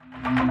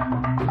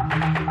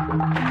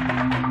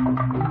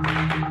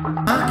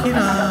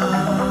Akira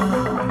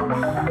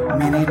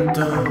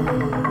Minito.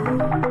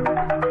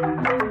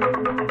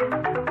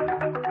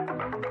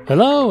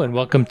 Hello, and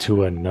welcome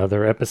to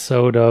another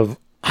episode of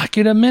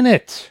Akira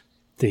Minute,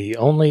 the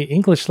only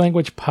English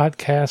language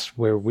podcast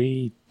where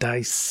we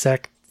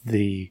dissect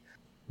the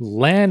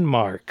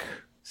landmark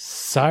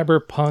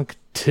cyberpunk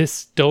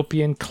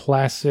dystopian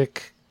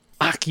classic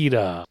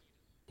Akira,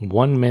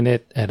 1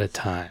 minute at a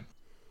time.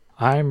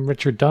 I'm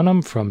Richard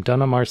Dunham from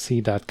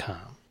DunhamRC.com.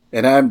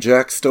 And I'm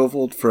Jack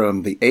Stovald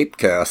from the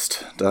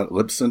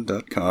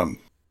apecast.libsyn.com.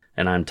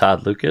 And I'm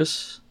Todd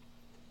Lucas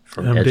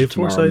from I'm Edge Dave of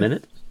Tomorrow Forsyth.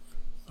 Minute.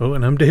 Oh,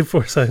 and I'm Dave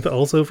Forsyth,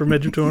 also from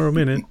Edge of Tomorrow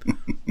Minute.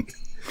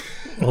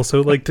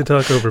 Also like to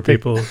talk over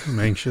people. I'm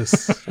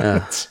anxious.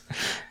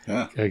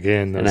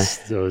 Again,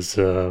 those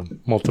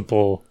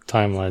multiple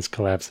timelines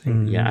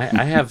collapsing. Yeah,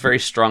 I have very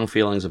strong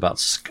feelings about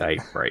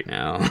Skype right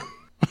now.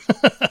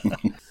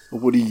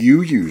 What do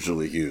you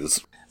usually use?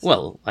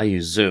 Well, I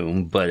use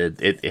Zoom,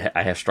 but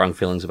I have strong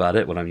feelings about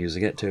it when I'm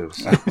using it too.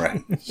 So.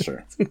 Right,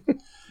 sure.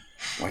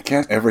 Why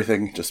can't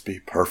everything just be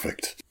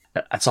perfect?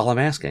 That's all I'm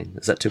asking.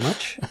 Is that too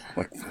much?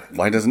 Like,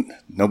 why doesn't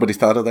nobody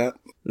thought of that?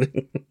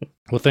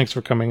 Well, thanks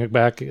for coming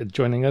back and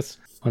joining us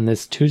on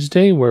this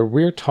Tuesday where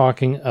we're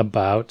talking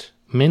about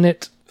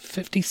minute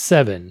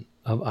 57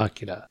 of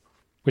Akira,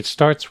 which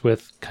starts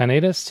with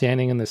Kaneda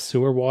standing in the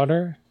sewer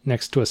water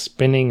next to a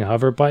spinning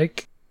hover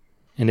bike,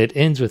 and it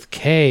ends with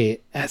Kei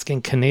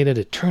asking Kaneda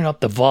to turn up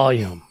the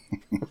volume.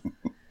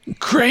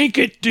 Crank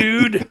it,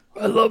 dude!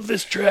 I love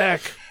this track!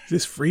 Is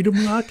this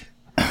Freedom Rock?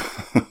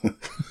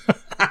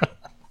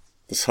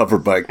 This hover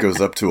bike goes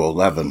up to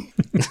 11.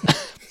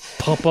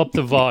 Pump up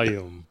the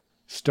volume.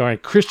 Starring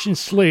Christian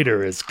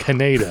Slater as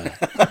Kaneda.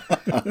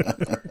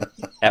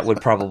 That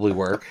would probably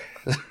work.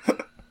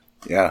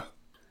 Yeah.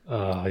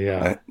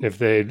 Yeah. If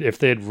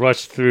they'd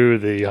rushed through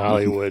the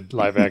Hollywood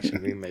live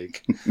action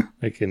remake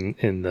like in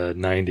the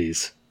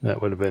 90s,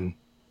 that would have been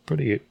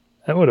pretty.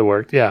 That would have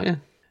worked. Yeah.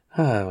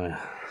 Yeah.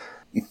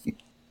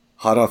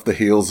 Hot off the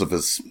heels of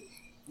his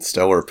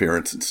stellar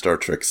appearance in Star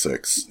Trek VI,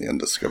 The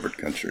Undiscovered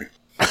Country.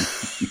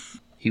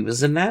 He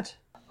was in that?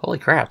 Holy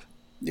crap.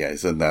 Yeah,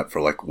 he's in that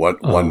for like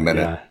one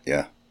minute.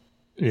 Yeah.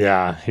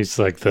 Yeah, he's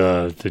like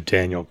the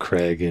Daniel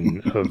Craig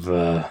in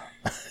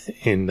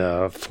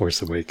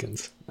Force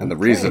Awakens. And the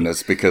reason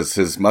is because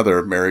his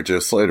mother, Mary Jo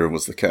Slater,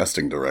 was the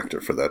casting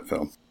director for that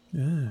film.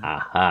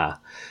 Aha.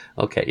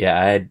 Okay, yeah,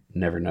 I had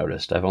never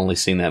noticed. I've only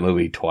seen that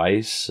movie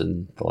twice,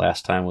 and the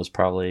last time was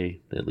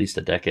probably at least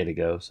a decade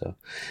ago. So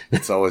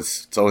It's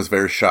always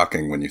very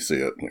shocking when you see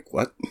it. Like,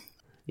 what?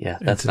 yeah,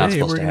 that's not Today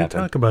supposed we're to going to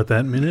happen. talk about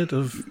that minute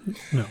of...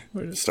 No.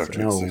 Star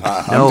Trek No. VI.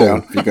 I'm No.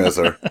 down if you guys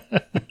are.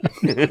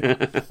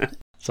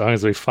 As long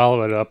as we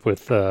follow it up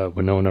with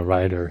Winona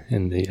Ryder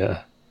in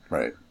the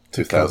Right.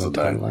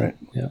 2009, timeline. right?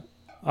 Yeah.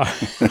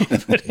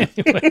 But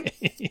anyway,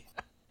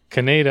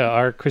 Kaneda,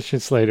 our Christian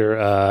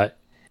Slater,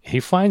 he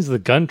finds the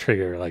gun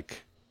trigger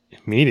like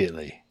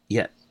immediately.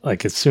 Yeah.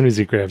 Like as soon as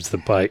he grabs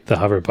the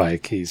hover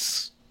bike,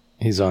 he's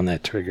on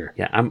that trigger.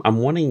 Yeah, I'm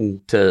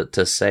wanting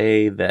to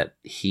say that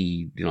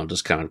he,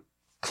 just kind of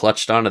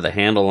clutched onto the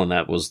handle and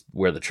that was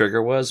where the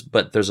trigger was,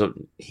 but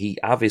he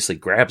obviously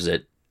grabs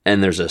it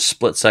and there's a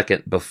split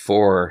second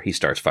before he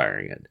starts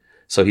firing it.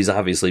 So he's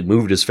obviously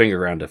moved his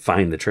finger around to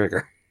find the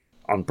trigger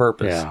on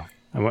purpose. Yeah.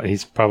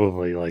 He's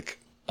probably like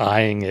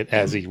eyeing it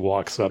as he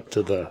walks up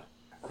to the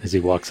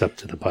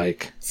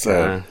bike.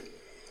 So it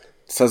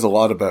says a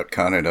lot about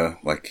Kaneda.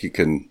 Like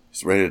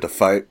he's ready to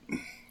fight.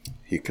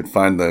 He can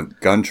find the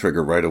gun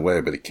trigger right away,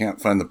 but he can't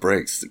find the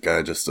brakes. The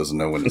guy just doesn't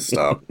know when to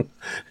stop.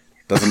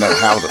 Doesn't know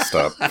how to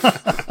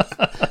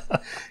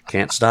stop.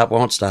 Can't stop,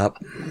 won't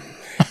stop.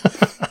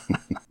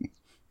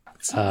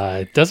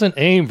 It doesn't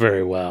aim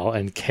very well,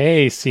 and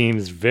Kay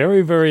seems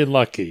very, very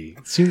lucky.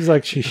 It seems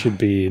like she should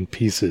be in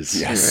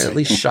pieces. Yes. At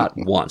least shot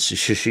once.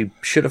 She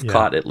should have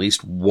caught at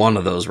least one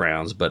of those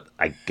rounds, but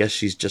I guess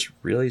she's just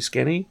really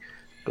skinny.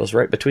 Goes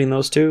right between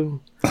those two.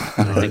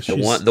 I think the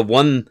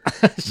one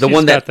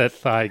got that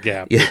thigh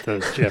gap that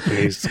those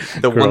Japanese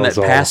the one that girls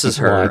all passes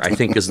her, want. I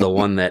think, is the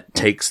one that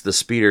takes the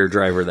speeder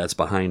driver that's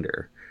behind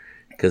her.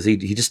 Because he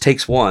just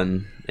takes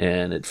one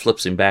and it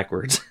flips him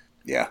backwards.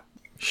 Yeah.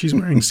 She's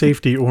wearing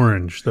safety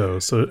orange, though,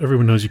 so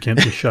everyone knows you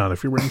can't be shot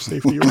if you're wearing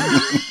safety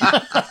orange.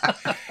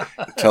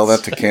 Tell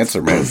that to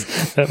Cancer Man.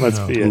 That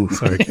must be it.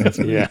 Sorry,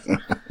 Cancer. Yeah.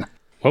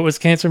 What was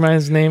Cancer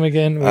Man's name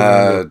again?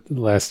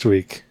 Last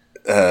week.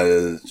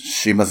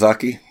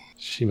 Shimazaki.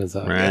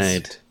 Shimazaki.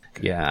 Right.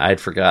 Yeah, I'd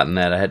forgotten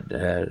that.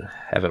 I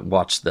haven't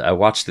watched I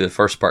watched the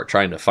first part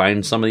trying to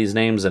find some of these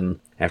names,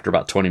 and after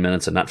about 20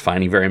 minutes of not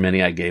finding very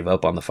many, I gave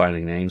up on the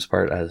finding names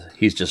part.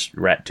 He's just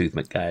Rat Tooth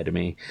McGuy to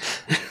me.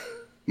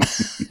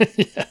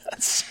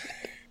 Yes.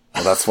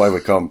 Well, that's why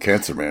we call him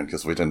Cancer Man,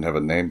 because we didn't have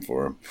a name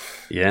for him.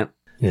 Yeah.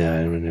 Yeah,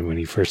 and when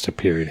he first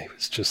appeared, he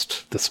was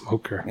just the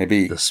smoker.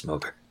 Maybe The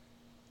smoker.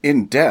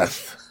 in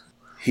death,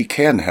 he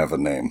can have a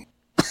name.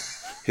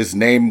 His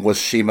name was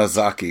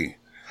Shimazaki.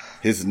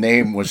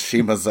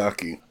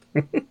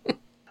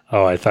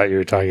 Oh, I thought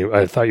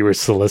you were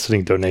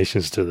soliciting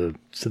donations to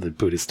the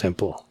Buddhist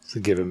temple to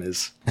give him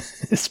his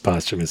his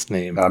posthumous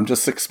name. I'm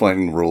just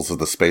explaining the rules of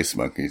the Space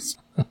Monkeys.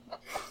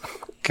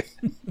 Okay.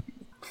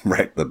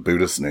 Right, the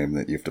Buddhist name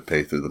that you have to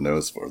pay through the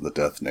nose for, the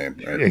death name,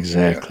 right?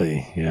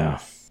 Exactly, yeah.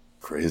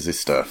 Crazy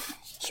stuff.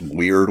 Some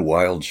weird,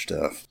 wild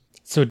stuff.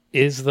 So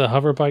is the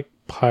hoverbike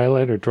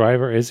pilot or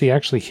driver, is he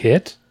actually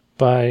hit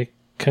by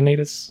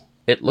Kaneda's?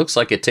 It looks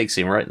like it takes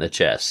him right in the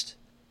chest.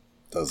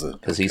 Does it?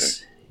 Because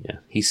Okay.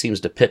 he seems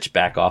to pitch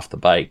back off the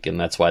bike, and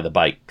that's why the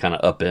bike kind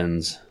of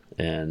upends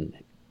and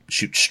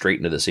shoots straight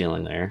into the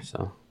ceiling there.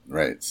 So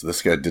Right, so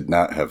this guy did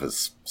not have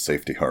his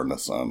safety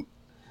harness on.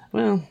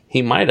 well,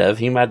 he might have.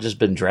 He might have just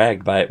been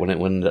dragged by it when it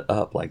went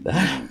up like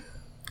that.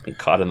 And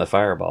caught in the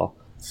fireball.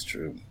 It's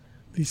true.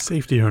 These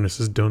safety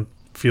harnesses don't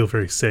feel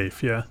very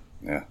safe, yeah.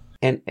 Yeah.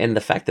 And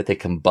the fact that they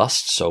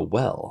combust so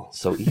well,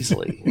 so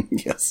easily.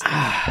 Yes.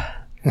 I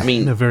In a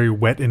mean, very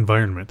wet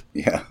environment.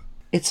 Yeah.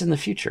 it's in the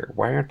future.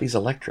 Why aren't these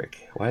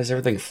electric? Why is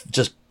everything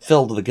just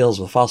filled to the gills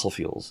with fossil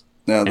fuels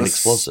Now, and this,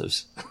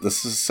 explosives?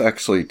 This is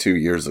actually 2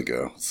 years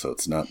ago, so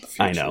it's not the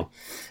future. I know.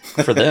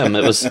 For them,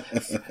 it was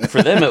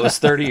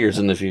 30 years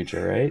in the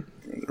future, right?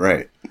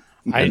 Right.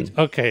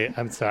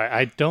 I'm sorry.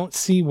 I don't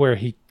see where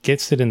he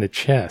gets it in the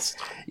chest.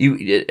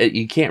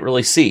 You can't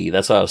really see.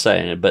 That's what I was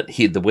saying. But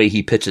the way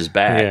he pitches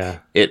back, Yeah.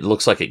 it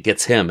looks like it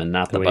gets him and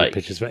not the way he bike.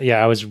 pitches back.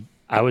 Yeah,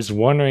 I was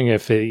wondering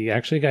if he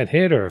actually got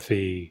hit or if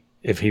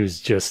he was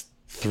just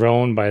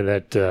thrown by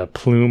that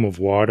plume of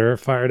water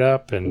fired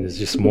up, and is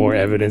just more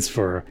evidence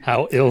for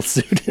how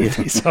ill-suited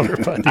these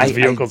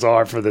vehicles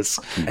are for this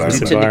I this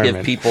tend to give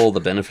environment. people the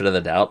benefit of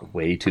the doubt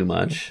way too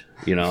much.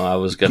 I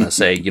was going to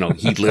say,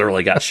 he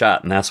literally got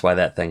shot and that's why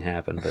that thing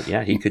happened. But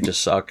yeah, he could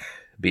just suck,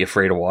 be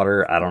afraid of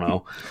water. I don't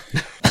know.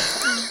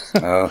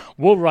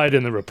 We'll write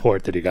in the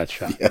report that he got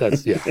shot.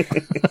 That's yeah.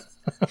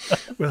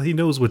 Well, he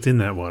knows what's in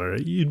that water.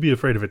 You'd be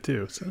afraid of it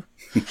too. So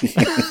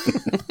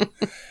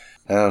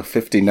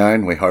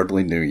 59, we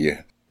hardly knew you.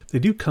 they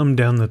do come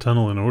down the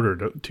tunnel in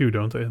order too,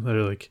 don't they?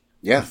 They're like,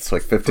 Yeah, it's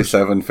like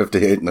 57,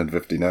 58, and then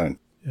 59.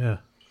 yeah.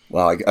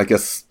 Well, I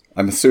guess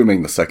I'm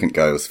assuming the second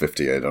guy was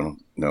 58. I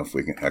don't know if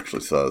we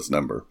actually saw his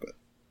number, but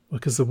Well,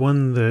 because the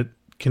one that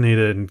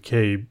Kaneda and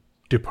Kay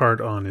depart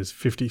on is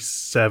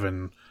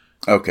 57.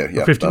 okay,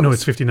 yeah. 50, that no, was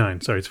it's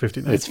 59. Sorry, it's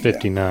 59. It's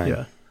 59.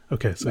 Yeah.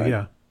 Okay, so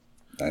yeah,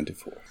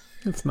 94.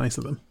 it's nice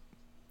of them.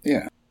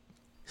 Yeah.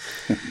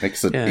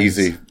 Makes it Yeah,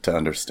 easy to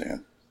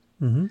understand.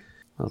 Well,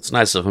 it's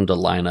nice of him to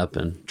line up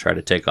and try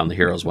to take on the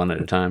heroes one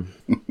at a time.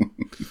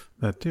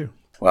 That too.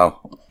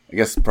 Well, I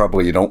guess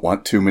probably you don't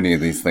want too many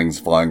of these things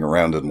flying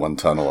around in one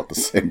tunnel at the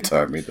same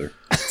time either.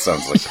 It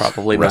sounds like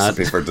Probably a not.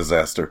 recipe for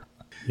disaster.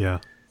 Yeah.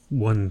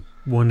 One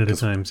at a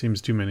time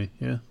seems too many.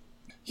 Yeah.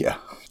 Yeah.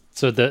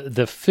 So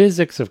the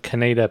physics of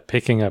Kaneda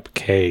picking up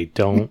K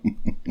don't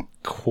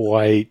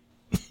quite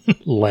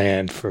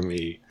land for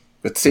me.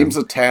 It seems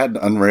a tad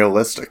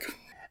unrealistic.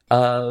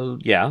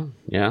 Yeah.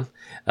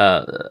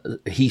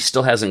 He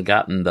still hasn't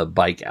gotten the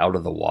bike out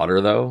of the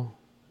water, though.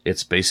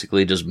 It's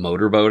basically just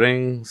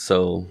motorboating,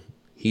 so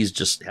he's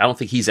just... I don't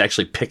think he's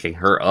actually picking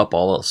her up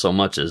all so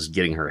much as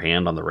getting her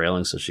hand on the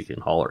railing so she can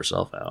haul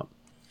herself out.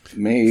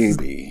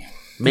 Maybe.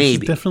 Maybe.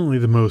 It's definitely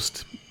the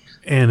most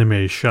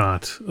anime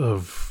shot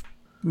of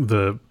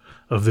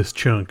this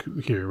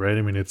chunk here, right?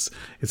 I mean, it's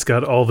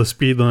got all the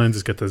speed lines.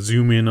 It's got the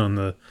zoom in on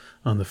the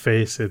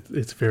face.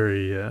 It's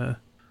very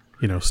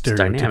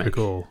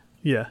stereotypical.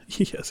 Yeah.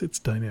 Yes, it's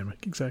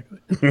dynamic. Exactly.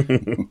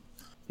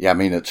 Yeah, I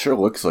mean, it sure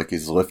looks like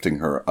he's lifting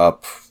her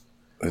up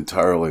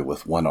entirely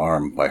with one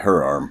arm, by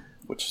her arm,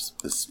 which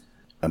is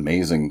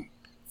amazing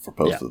for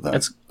both of them.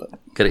 That's But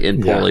going to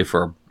end poorly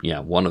for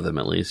one of them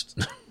at least.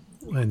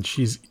 And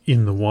she's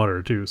in the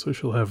water too, so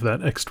she'll have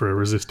that extra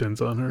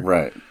resistance on her.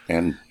 right.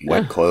 And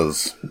wet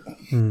clothes.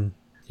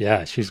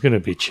 Yeah, she's going to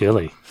be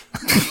chilly.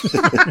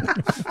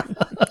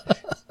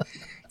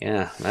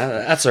 Yeah,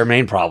 that's our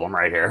main problem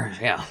right here.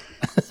 Yeah.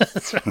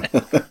 That's right.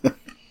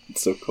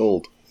 It's so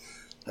cold.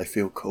 I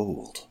feel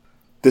cold.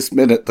 This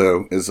minute,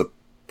 though, is a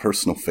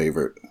personal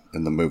favorite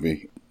in the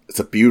movie. It's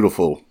a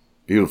beautiful,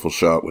 beautiful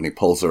shot when he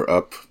pulls her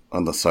up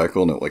on the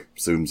cycle and it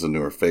zooms into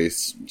her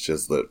face. She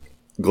has the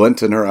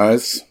glint in her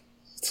eyes.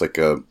 It's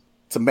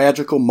a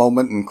magical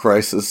moment in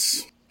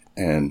Crisis,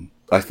 and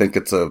I think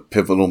it's a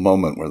pivotal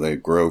moment where they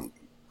grow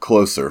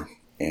closer,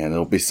 and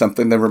it'll be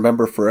something they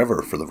remember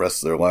forever for the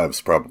rest of their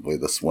lives. Probably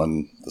this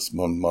one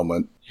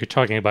moment. You're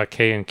talking about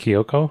Kei and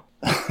Kyoko?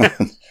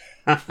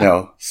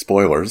 No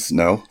spoilers.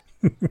 No.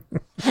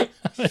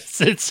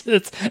 It's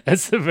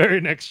the very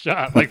next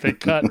shot. Like they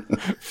cut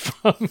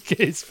from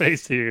Kei's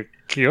face to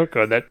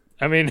Kyoko. That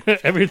I mean,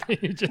 everything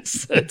you just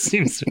said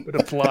seems to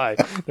apply.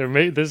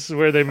 This is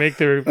where they make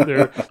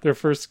their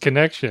first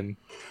connection.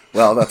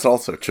 Well, that's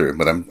also true,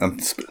 but I'm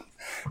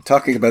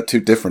talking about two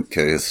different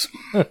Ks.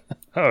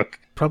 Oh,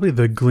 Probably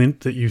the glint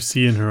that you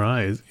see in her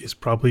eyes is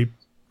probably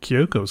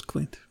Kyoko's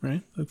glint,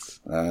 right? That's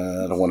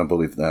I don't want to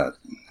believe that.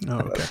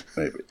 okay.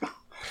 Maybe.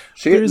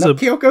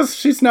 Kyoko's,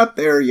 she's not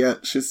there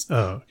yet. She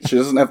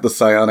doesn't have the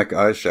psionic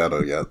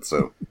eyeshadow yet,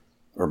 so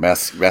Or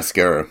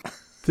mascara.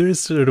 There's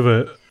sort of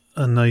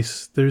a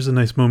nice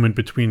moment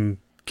between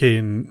Kay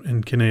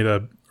and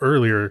Kaneda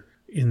earlier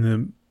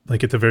in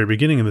at the very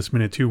beginning of this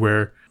minute too,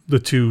 where the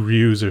two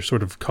Ryus are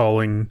sort of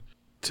calling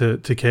to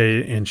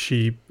Kay, and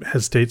she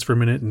hesitates for a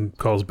minute and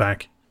calls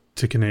back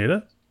to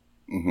Kaneda.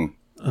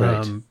 Mm-hmm.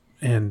 Right.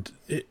 And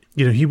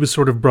he was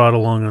sort of brought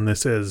along on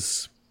this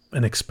as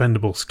an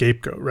expendable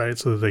scapegoat, right?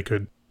 So that they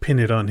could pin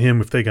it on him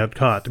if they got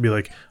caught, to be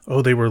like,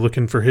 oh, they were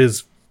looking for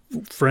his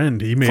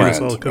friend. He made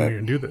us all come here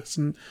and do this.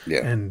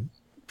 And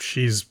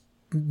she's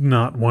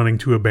not wanting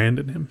to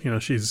abandon him.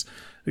 She's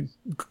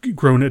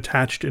grown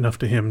attached enough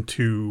to him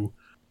to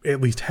at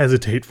least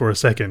hesitate for a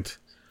second.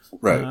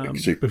 Right.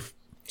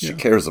 She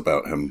cares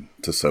about him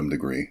to some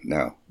degree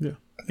now.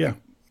 Yeah.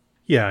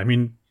 I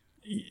mean,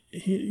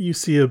 you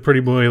see a pretty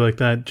boy like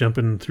that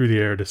jumping through the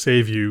air to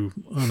save you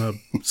on a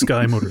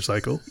sky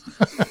motorcycle.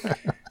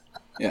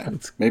 Yeah,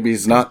 maybe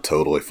he's not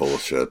totally full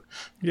of shit.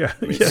 Yeah,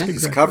 I mean,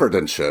 he's covered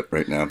in shit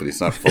right now, but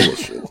he's not full of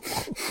shit.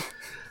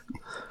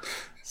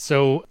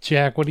 So,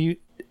 Jack,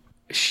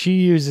 she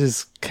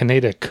uses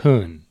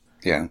Kaneda-kun.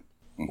 Yeah.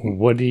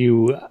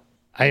 Mm-hmm.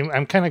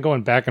 I'm kind of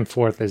going back and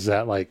forth. Is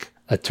that like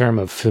a term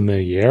of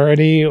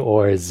familiarity,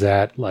 or is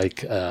that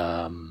like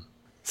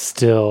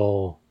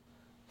still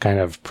kind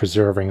of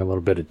preserving a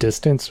little bit of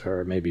distance,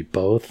 or maybe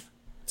both?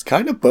 It's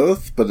kind of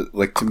both, but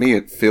to me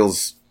it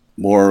feels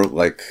more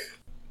like,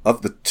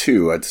 of the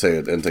two, I'd say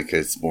it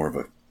indicates more of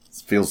it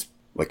feels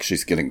like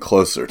she's getting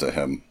closer to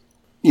him,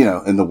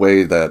 in the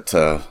way that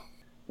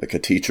a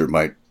teacher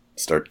might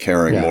start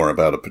caring more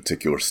about a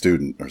particular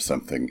student or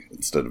something,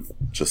 instead of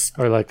just,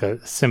 or like a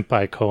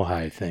senpai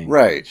kohai thing,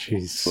 right?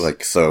 She's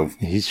like, so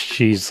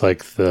she's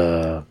like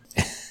the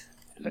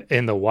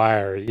in The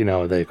Wire,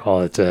 they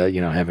call it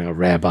having a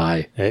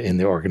rabbi in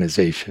the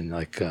organization,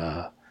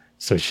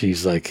 so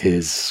she's like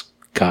his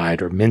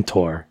guide or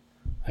mentor,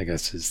 I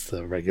guess is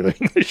the regular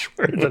English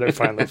word that I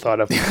finally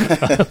thought of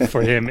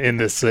for him in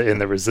this in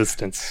the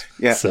Resistance.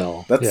 Yeah,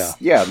 so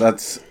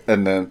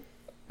and then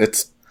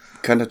it's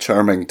kind of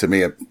charming to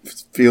me. It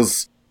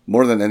feels,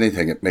 more than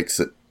anything, it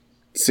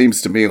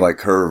seems to me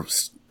like her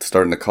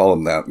starting to call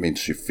him that means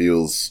she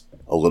feels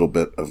a little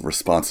bit of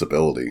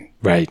responsibility,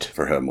 right,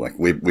 for him. Like,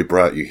 we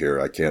brought you here.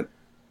 I can't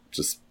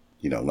just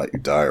let you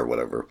die or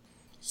whatever.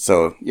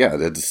 So yeah,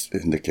 it just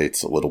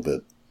indicates a little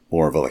bit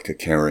more of a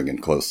caring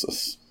and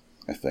closeness,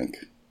 I think.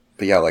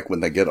 But yeah, like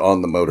when they get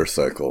on the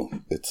motorcycle,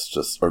 it's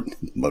just, or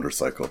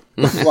motorcycle,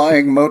 the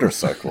flying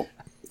motorcycle.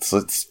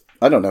 It's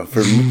I don't know,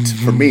 for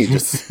me,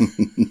 just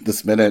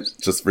this minute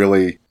just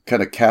really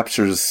kind of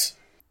captures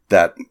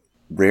that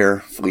rare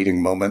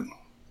fleeting moment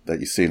that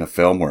you see in a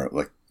film where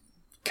it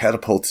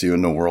catapults you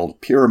in a world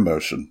of pure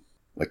emotion,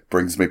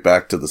 brings me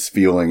back to this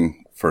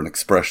feeling for an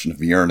expression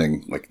of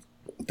yearning,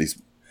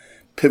 these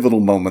pivotal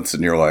moments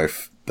in your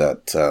life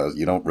that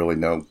you don't really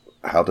know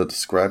how to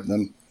describe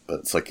them. But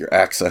it's like you're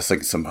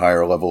accessing some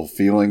higher level of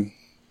feeling.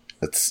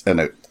 And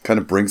it kind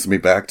of brings me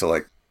back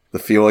to the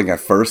feeling I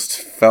first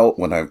felt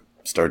when I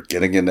started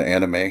getting into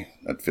anime.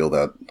 I'd feel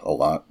that a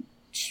lot,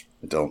 which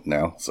I don't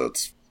now. So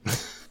it's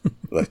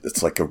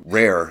it's a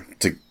rare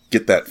to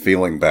get that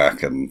feeling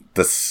back. And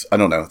this, I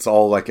don't know, it's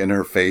all in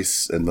her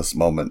face in this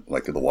moment,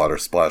 the water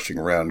splashing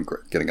around,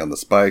 getting on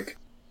this bike.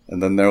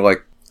 And then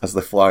they're as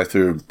they fly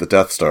through the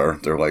Death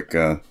Star, they're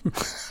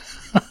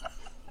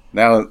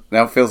now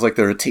it feels like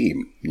they're a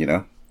team,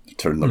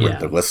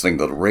 They're listening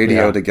to the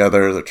radio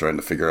together. They're trying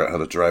to figure out how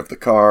to drive the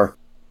car.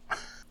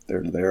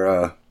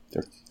 They're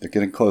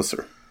getting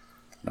closer.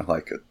 I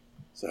like it.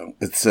 So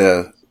it's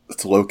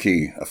low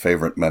key a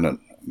favorite minute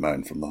of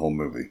mine from the whole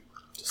movie.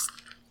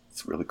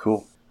 It's really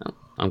cool.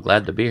 I'm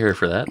glad to be here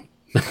for that.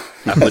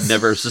 I would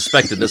never have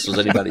suspected this was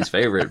anybody's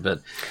favorite,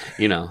 but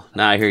now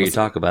I hear you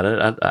talk about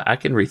it. I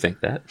can rethink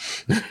that.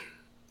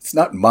 It's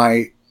not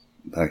my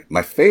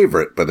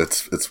favorite, but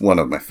it's one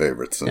of my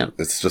favorites. And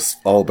it's just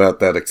all about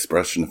that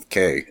expression of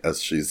Kay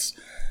as she's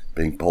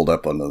being pulled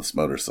up onto this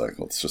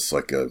motorcycle. It's just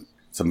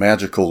it's a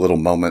magical little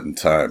moment in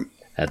time.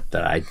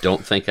 That I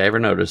don't think I ever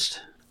noticed.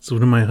 It's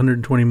one of my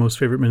 120 most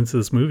favorite minutes of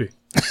this movie.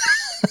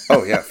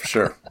 Oh, yeah, for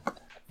sure.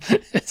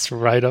 It's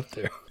right up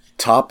there.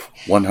 Top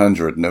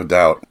 100, no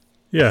doubt.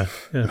 Yeah,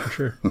 for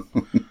sure.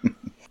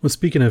 Well,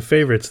 speaking of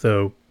favorites,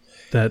 though,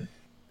 that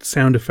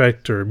sound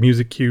effect or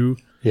music cue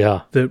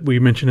that we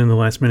mentioned in the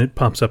last minute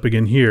pops up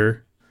again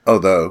here. Oh,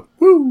 the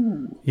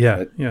woo!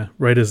 Yeah,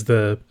 right as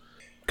the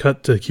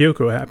cut to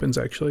Kyoko happens,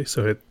 actually.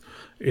 So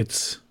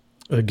it's,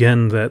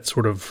 again, that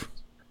sort of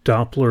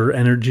Doppler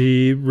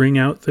energy ring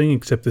out thing,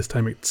 except this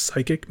time it's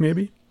psychic,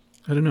 maybe?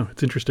 I don't know.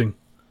 It's interesting.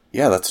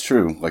 Yeah, that's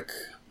true.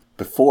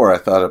 Before, I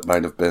thought it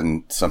might have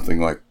been something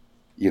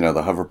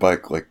the hover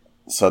bike,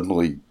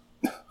 suddenly,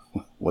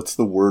 what's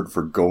the word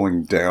for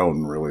going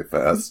down really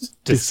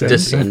fast?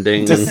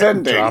 Descending.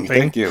 Dropping.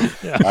 Thank you.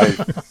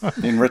 Yeah.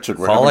 Me and Richard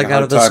were falling having a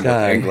out of the hard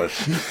time sky.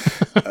 with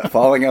English.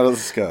 Falling out of the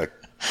sky.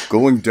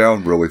 Going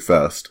down really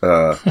fast.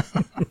 I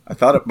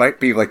thought it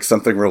might be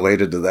something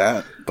related to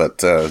that, but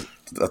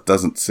that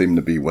doesn't seem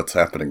to be what's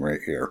happening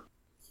right here.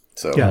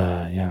 So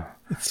yeah.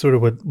 It's sort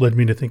of what led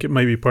me to think it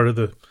might be part of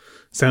the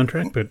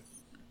soundtrack, but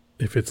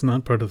if it's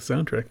not part of the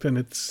soundtrack, then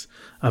it's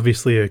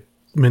obviously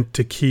meant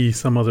to key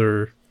some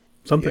other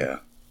something. Yeah.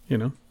 You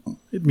know,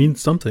 it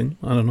means something.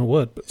 I don't know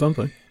what, but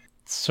something.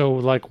 So,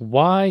 like,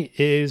 why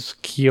is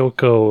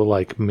Kyoko,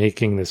 like,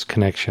 making this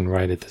connection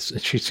right at this?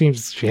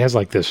 She has,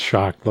 like, this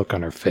shocked look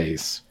on her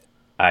face.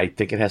 I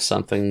think it has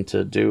something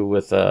to do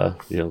with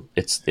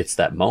it's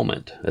that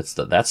moment. That's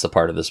the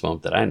part of this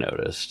moment that I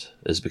noticed,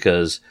 is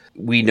because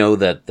we know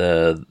that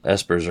the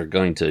Espers are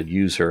going to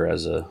use her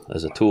as a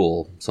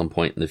tool at some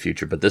point in the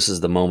future, but this is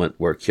the moment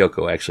where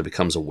Kyoko actually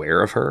becomes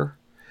aware of her,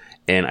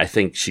 and I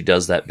think she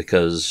does that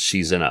because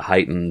she's in a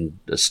heightened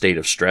state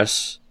of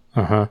stress,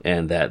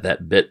 and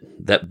that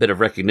bit of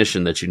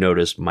recognition that you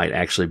notice might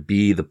actually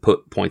be the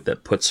point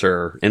that puts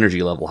her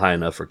energy level high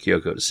enough for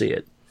Kyoko to see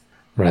it.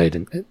 Right.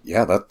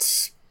 Yeah,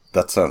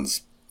 that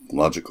sounds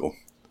logical.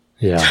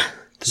 Yeah.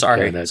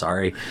 Sorry.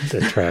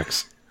 That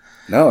tracks.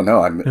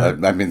 No, I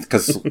mean,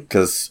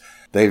 because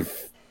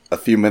a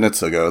few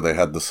minutes ago, they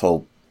had this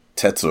whole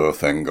Tetsuo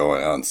thing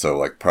going on, so,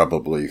 like,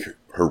 probably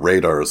her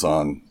radar is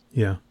on.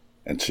 Yeah.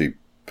 And she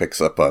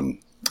picks up on,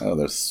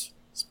 there's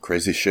some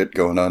crazy shit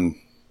going on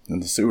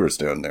in the sewers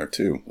down there,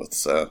 too.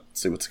 Let's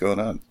see what's going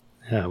on.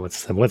 Yeah,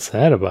 what's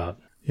that about?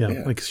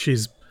 Yeah, like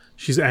she's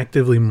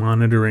actively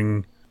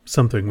monitoring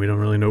something. We don't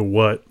really know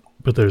what,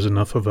 but there's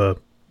enough of a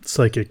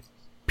psychic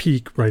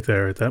peak right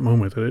there at that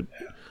moment that it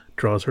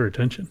draws her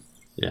attention.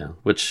 Yeah,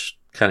 which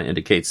kind of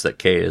indicates that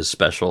Kay is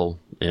special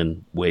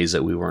in ways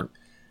that we weren't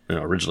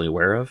originally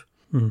aware of.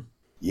 Mm.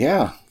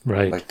 Yeah.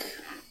 Right. Like,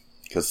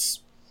 because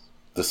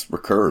this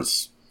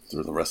recurs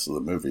through the rest of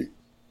the movie.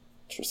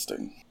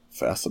 Interesting.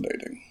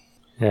 Fascinating.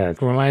 Yeah,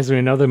 it reminds me of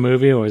another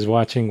movie I was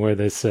watching where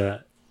this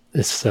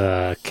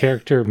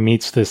character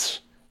meets this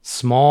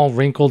small,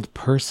 wrinkled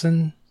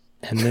person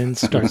and then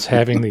starts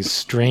having these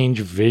strange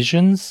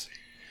visions.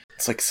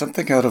 It's like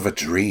something out of a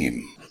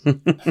dream.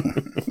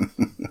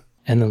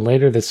 And then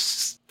later the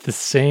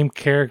same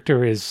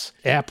character is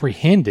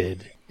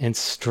apprehended and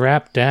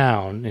strapped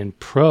down and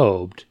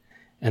probed.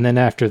 And then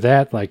after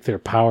that, like, their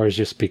powers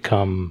just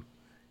become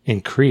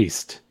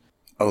increased.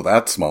 Oh,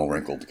 that small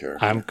wrinkled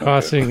character.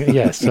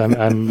 Yes,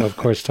 I'm of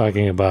course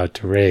talking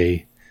about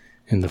Rey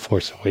in The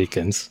Force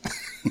Awakens.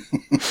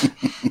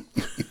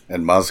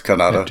 And Maz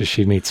Kanata. After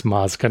she meets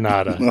Maz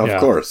Kanata. Of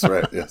course,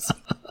 right, yes.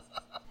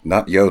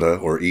 Not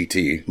Yoda or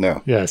E.T.,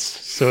 no. Yes,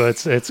 so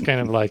it's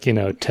kind of like,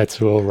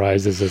 Tetsuo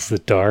rises as the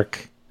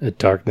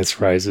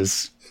darkness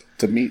rises.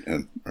 To meet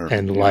him.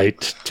 And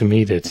light to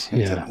meet it,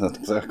 yeah.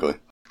 Exactly.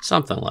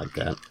 Something like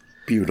that.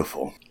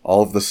 Beautiful.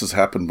 All of this has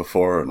happened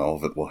before, and all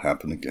of it will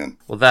happen again.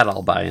 Well, that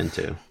I'll buy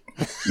into.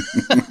 I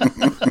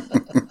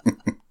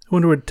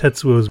wonder what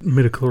Tetsuo's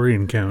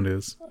midichlorian count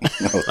is.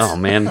 Oh,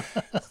 man.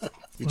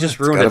 You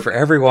just ruined it for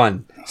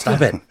everyone.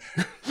 Stop it.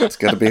 It's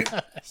got to be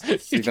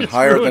even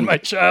higher than my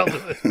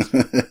childhood.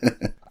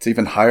 It's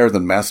even higher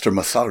than Master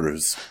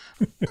Masaru's.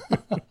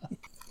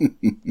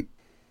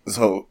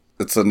 So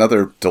it's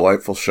another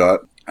delightful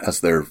shot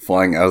as they're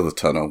flying out of the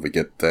tunnel. We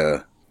get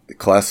the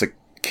classic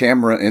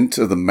camera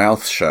into the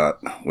mouth shot,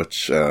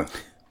 which I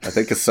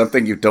think is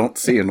something you don't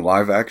see in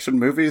live action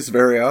movies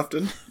very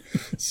often.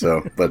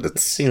 So, but it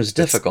seems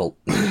difficult.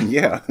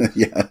 Yeah.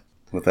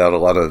 Without a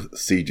lot of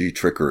CG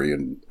trickery,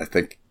 and I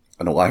think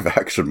in a live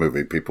action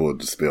movie, people would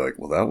just be like,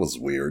 "Well, that was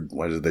weird.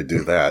 Why did they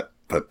do that?"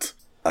 But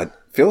it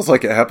feels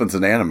like it happens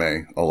in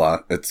anime a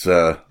lot. It's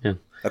I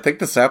think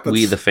this happens.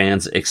 We, the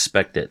fans,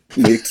 expect it.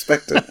 We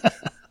expect it.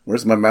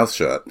 Where's my mouth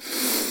shot?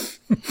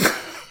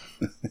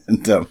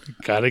 And,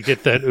 gotta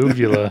get that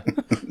uvula.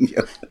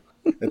 Yeah.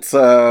 It's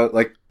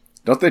like,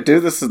 don't they do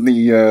this in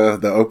the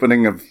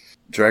opening of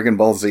Dragon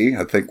Ball Z?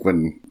 I think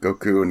when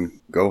Goku and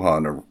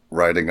Gohan are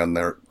riding on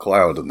their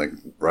cloud and they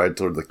ride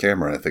toward the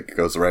camera, I think it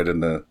goes right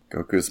into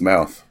Goku's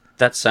mouth.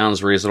 That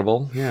sounds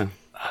reasonable. Yeah.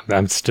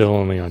 I'm still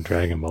only on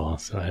Dragon Ball,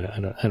 so I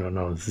don't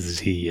know if this is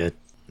he yet.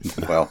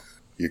 Well,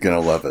 you're gonna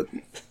love it.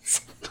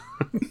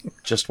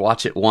 Just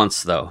watch it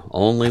once, though.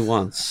 Only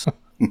once.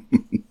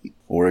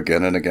 Or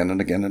again and again and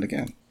again and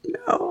again.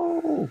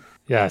 No.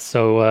 Yeah,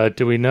 so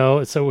do we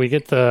know? So we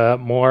get the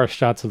more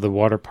shots of the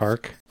water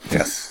park.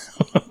 Yes.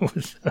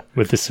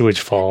 with the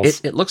sewage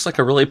falls. It looks like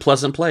a really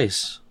pleasant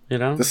place,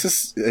 This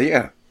is,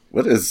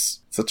 what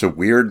is such a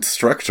weird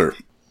structure?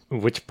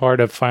 Which part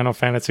of Final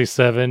Fantasy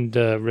VII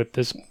ripped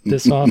this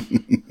off?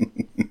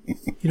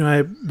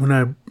 When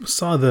I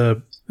saw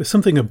there's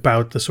something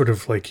about the sort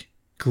of like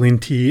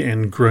glinty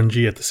and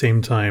grungy at the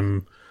same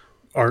time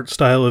art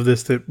style of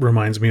this that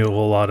reminds me of a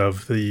lot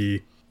of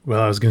I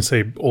was going to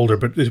say older,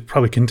 but it's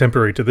probably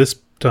contemporary to this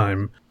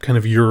time, kind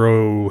of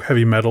Euro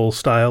heavy metal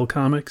style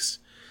comics.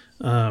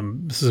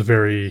 This is a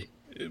very,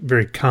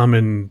 very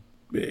common.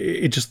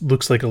 It just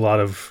looks like a lot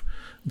of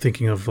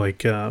thinking of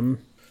like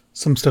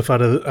some stuff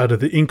out of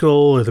the Inkle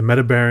or the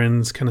Meta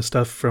Barons kind of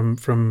stuff from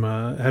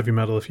heavy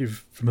metal. If you're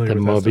familiar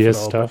with Mobius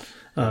stuff.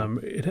 Some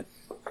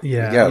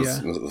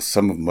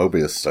of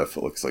Mobius stuff.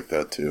 It looks like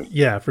that too.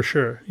 Yeah, for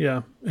sure.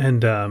 Yeah,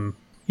 and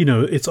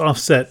it's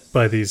offset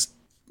by these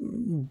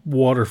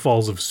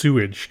waterfalls of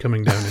sewage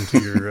coming down into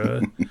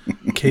your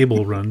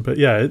cable run. But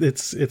yeah,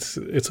 it's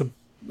a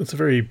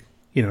very,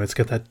 it's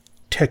got that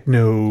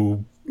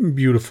techno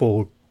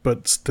beautiful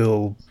but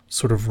still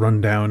sort of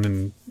run down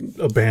and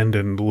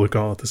abandoned look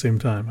all at the same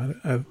time.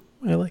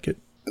 I like it.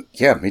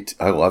 Yeah, me too.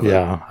 I love it.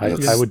 Yeah,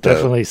 I would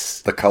definitely...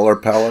 The color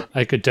palette.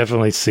 I could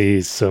definitely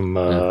see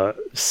some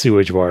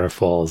sewage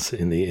waterfalls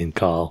in the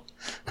in-call.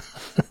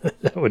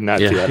 That would not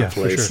be out of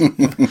place. For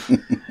sure.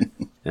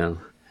 Yeah.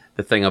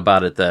 The thing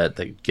about it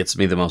that gets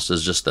me the most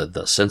is just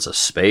the sense of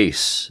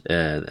space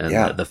and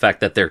the fact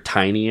that they're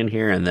tiny in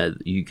here and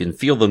that you can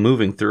feel them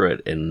moving through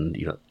it. And,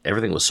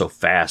 everything was so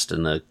fast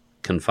in the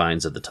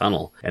confines of the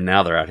tunnel. And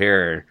now they're out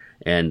here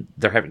and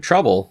they're having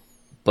trouble,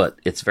 but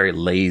it's very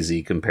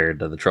lazy compared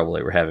to the trouble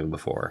they were having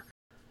before.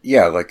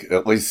 Yeah, like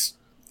at least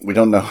we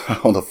don't know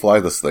how to fly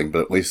this thing,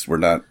 but at least we're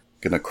not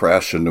going to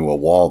crash into a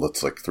wall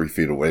that's like 3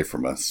 feet away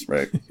from us,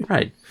 right?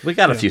 Right. We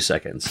got a few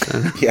seconds.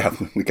 Yeah,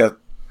 we got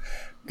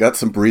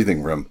some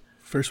breathing room.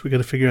 First, we got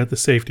to figure out the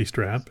safety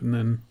strap, and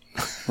then...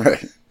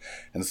 Right.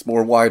 And it's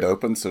more wide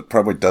open, so it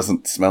probably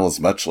doesn't smell as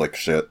much like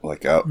shit,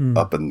 like up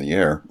in the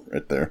air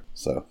right there.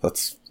 So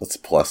that's a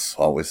plus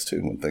always,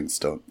 too, when things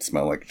don't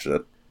smell like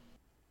shit.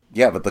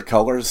 Yeah, but the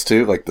colors,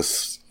 too, like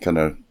this kind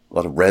of a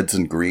lot of reds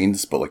and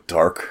greens, but like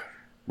dark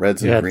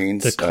reds and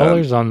greens. The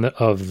colors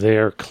of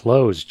their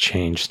clothes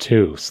change,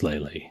 too,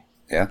 slightly.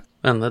 Yeah.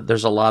 And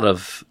there's a lot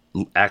of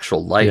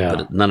actual light,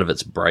 but none of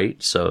it's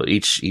bright. So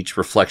each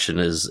reflection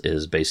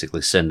is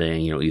basically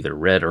sending, either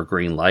red or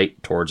green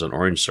light towards an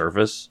orange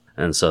surface.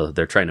 And so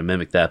they're trying to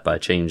mimic that by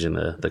changing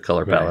the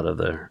color palette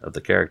of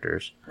the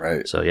characters.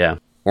 Right. So yeah,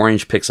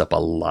 orange picks up a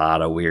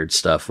lot of weird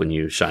stuff when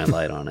you shine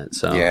light on it.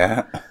 So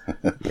yeah.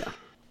 Yeah.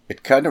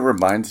 It kind of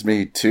reminds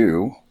me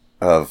too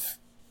of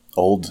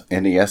old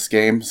NES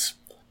games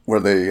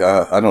where they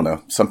I don't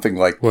know, something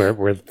like where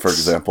for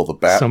example, the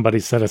bat.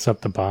 Somebody set us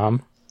up the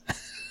bomb.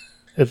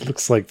 It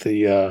looks like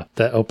the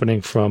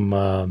opening from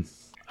I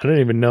don't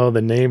even know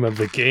the name of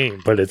the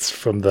game, but it's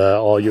from the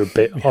all your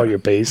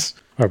base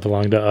are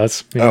belong to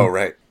us. Oh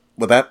right.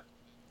 Well,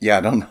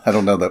 I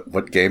don't know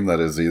what game that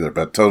is either,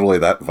 but totally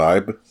that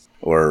vibe.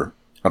 Or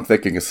I'm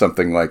thinking of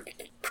something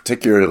like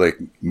particularly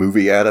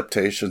movie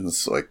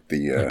adaptations, like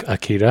the like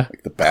Akira,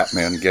 like the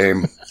Batman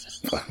game.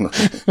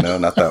 No,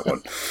 not that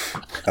one.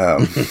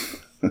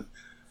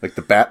 Like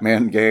the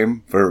Batman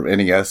game for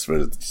NES,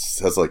 but it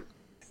has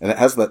and it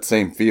has that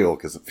same feel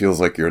because it feels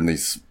like you're in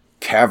these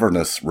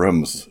cavernous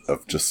rooms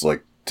of just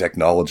like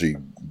technology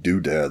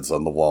doodads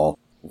on the wall.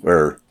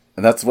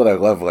 And that's what I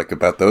love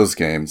about those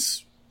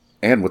games,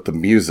 and with the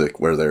music,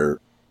 where they're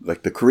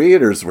like the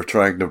creators were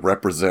trying to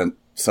represent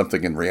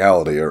something in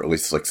reality, or at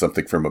least like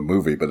something from a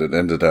movie, but it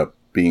ended up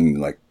being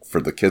like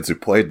for the kids who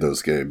played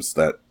those games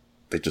that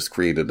they just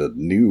created a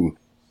new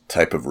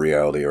type of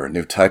reality or a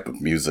new type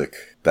of music.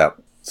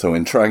 So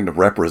in trying to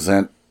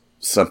represent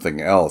something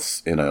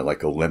else in a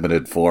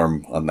limited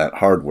form on that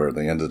hardware,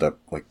 they ended up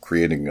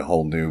creating a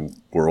whole new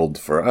world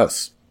for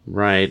us.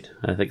 Right.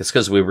 I think it's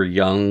because we were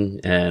young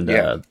and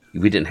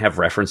we didn't have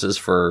references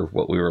for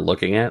what we were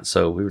looking at,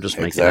 so we were just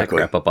making that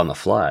crap up on the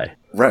fly.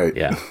 Right.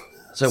 Yeah.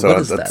 So what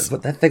is that?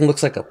 But that thing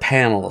looks like a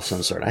panel of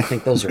some sort. I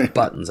think those are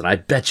buttons, and I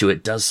bet you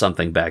it does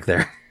something back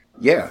there.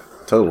 Yeah,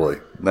 totally.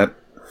 That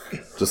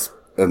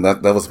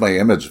was my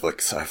image of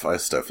sci-fi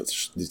stuff.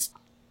 It's these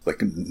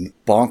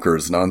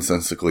bonkers,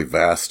 nonsensically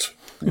vast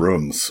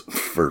rooms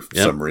for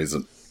some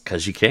reason.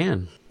 Because you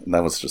can. And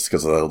that was just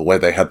because of the way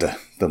they had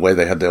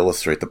to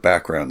illustrate the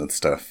background and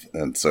stuff.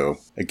 And so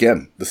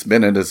again, this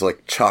minute is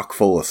chock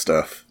full of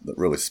stuff that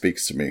really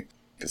speaks to me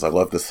because I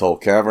love this whole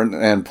cavern.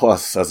 And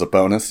plus, as a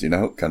bonus, it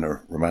kind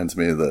of reminds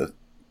me of the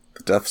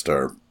Death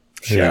Star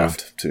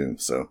shaft too.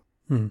 So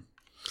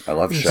I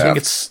love shaft. I think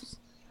it's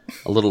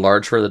a little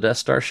large for the Death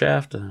Star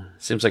shaft.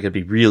 Seems like it'd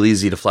be real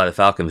easy to fly the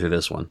Falcon through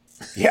this one.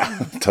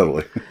 Yeah,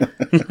 totally.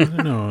 I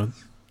don't know,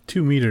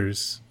 2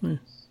 meters.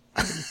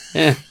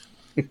 Yeah.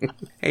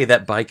 Hey,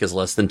 that bike is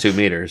less than 2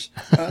 meters.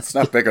 It's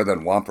not bigger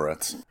than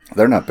Womperets.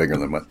 They're not bigger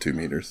than 2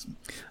 meters.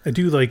 I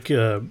do like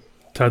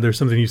Todd. There's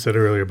something you said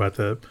earlier about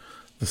the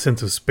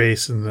sense of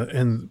space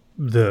and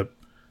the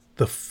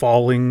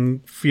falling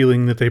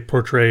feeling that they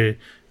portray.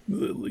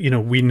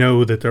 We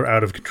know that they're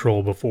out of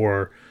control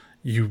before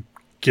you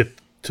get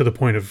to the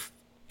point of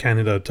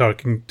Canada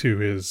talking to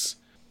his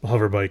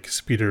hoverbike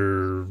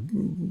speeder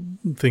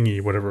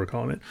thingy, whatever we're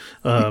calling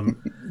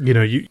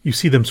it. You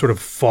see them sort of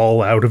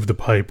fall out of the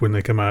pipe when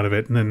they come out of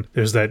it, and then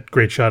there's that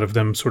great shot of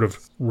them sort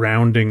of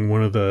rounding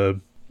one of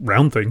the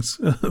round things.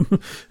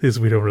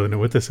 We don't really know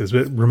what this is,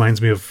 but it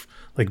reminds me of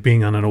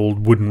being on an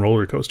old wooden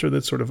roller coaster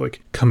that's sort of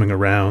coming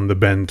around the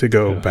bend to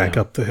go back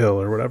up the hill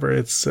or whatever.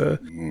 It's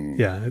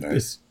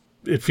nice.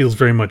 It feels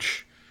very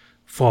much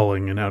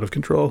falling and out of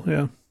control.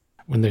 Yeah.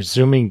 When they're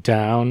zooming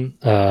down,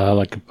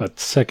 about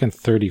second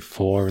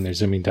 34, when they're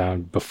zooming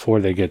down before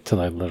they get to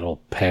that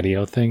little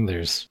patio thing,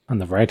 there's on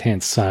the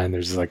right-hand side,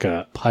 there's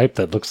a pipe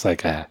that looks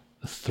like a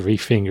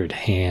 3-fingered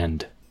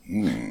hand.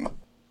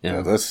 You know,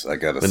 Now this I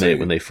gotta when say.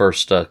 they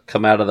first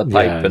come out of the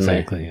pipe, Yeah, and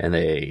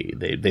exactly.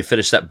 they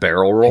finish that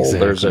barrel roll.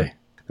 Exactly.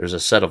 There's a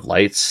set of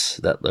lights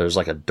that there's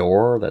like a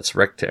door that's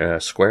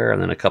square,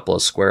 and then a couple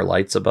of square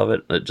lights above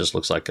it. It just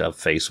looks like a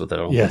face with an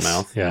open Yes.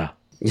 mouth. Yeah.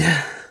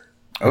 Yeah.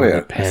 Oh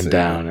yeah, Pan I see.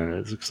 down, and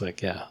it looks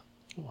like, yeah,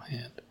 little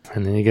hand.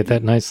 And then you get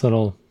that nice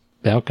little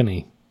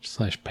balcony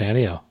 /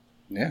 patio.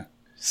 Yeah,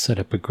 Set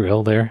up a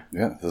grill there.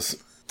 yeah. This,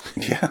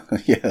 yeah,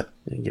 yeah,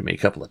 Give me a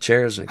couple of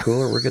chairs and a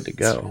cooler. We're good to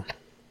go.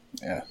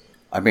 yeah.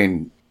 I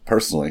mean,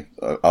 personally,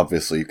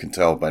 obviously you can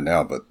tell by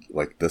now, but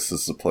like this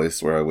is the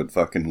place where I would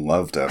fucking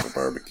love to have a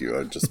barbecue.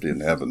 I'd just be in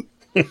heaven,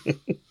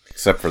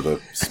 except for the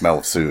smell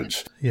of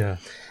sewage. Yeah.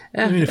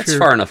 Yeah, mean, if it's you're-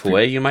 far enough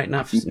away. You might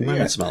not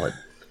Yeah. smell it.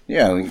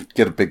 Yeah, we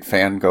get a big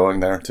fan going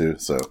there too.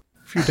 So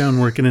If you're down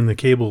working in the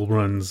cable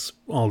runs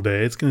all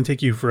day, it's going to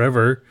take you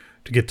forever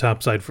to get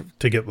topside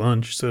to get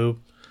lunch. So,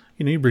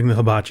 you bring the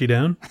hibachi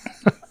down.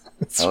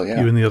 oh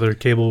yeah, You and the other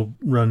cable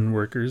run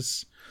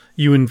workers,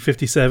 you and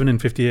 57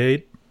 and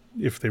 58,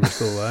 if they were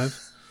still alive,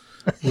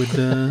 would,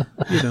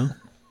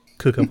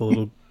 cook up a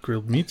little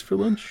grilled meats for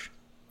lunch.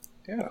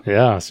 yeah,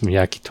 Yeah, some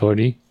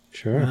yakitori.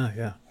 Sure. Ah,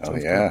 yeah. oh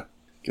yeah.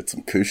 Get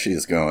some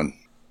kushis going.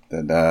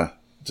 Then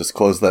just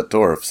close that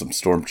door if some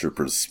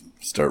stormtroopers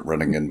start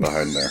running in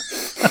behind there.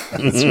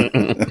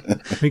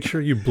 Make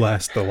sure you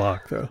blast the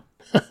lock, though.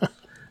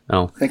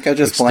 No, I think I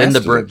just extend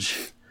the blasted it.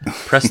 bridge.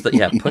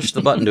 Push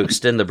the button to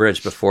extend the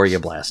bridge before you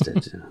blast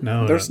it.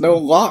 No, There's no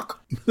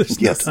lock.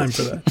 there's Yes. no time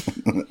for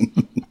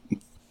that.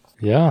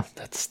 Yeah,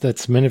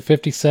 that's minute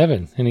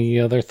 57. Any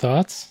other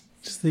thoughts?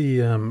 Just the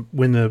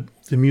when the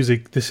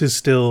music. This is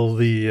still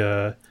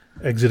the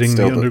exiting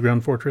Still the the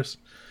underground fortress.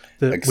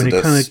 When it kind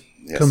Exodus, of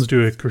yes. comes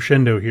to a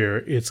crescendo here,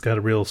 it's got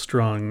a real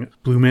strong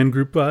Blue Man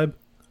Group vibe.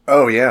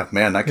 Oh yeah,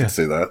 man, I can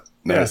see that.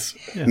 Nice.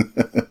 Yeah.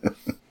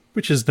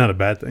 Which is not a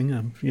bad thing.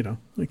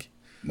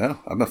 No,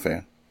 I'm a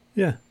fan.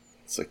 Yeah.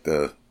 It's like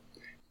the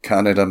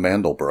Kaneda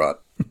Mandelbrot.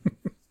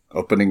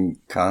 Opening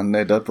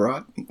Kaneda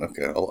Brat?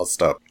 Okay, I'll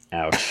stop.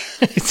 Ouch.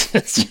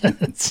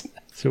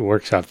 So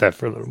workshop that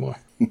for a little more.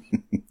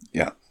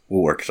 Yeah,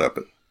 we'll workshop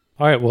it.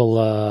 All right,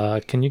 well,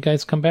 can you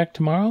guys come back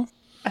tomorrow?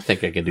 I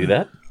think I can do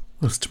that.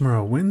 What's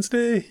tomorrow?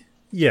 Wednesday?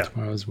 Yeah.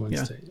 Tomorrow's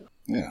Wednesday.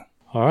 Yeah.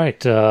 All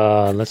right,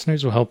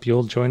 listeners, we hope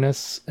you'll join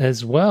us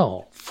as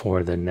well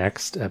for the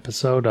next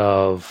episode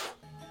of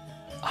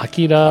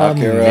Akira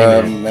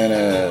Akira Minute.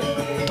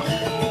 Minute.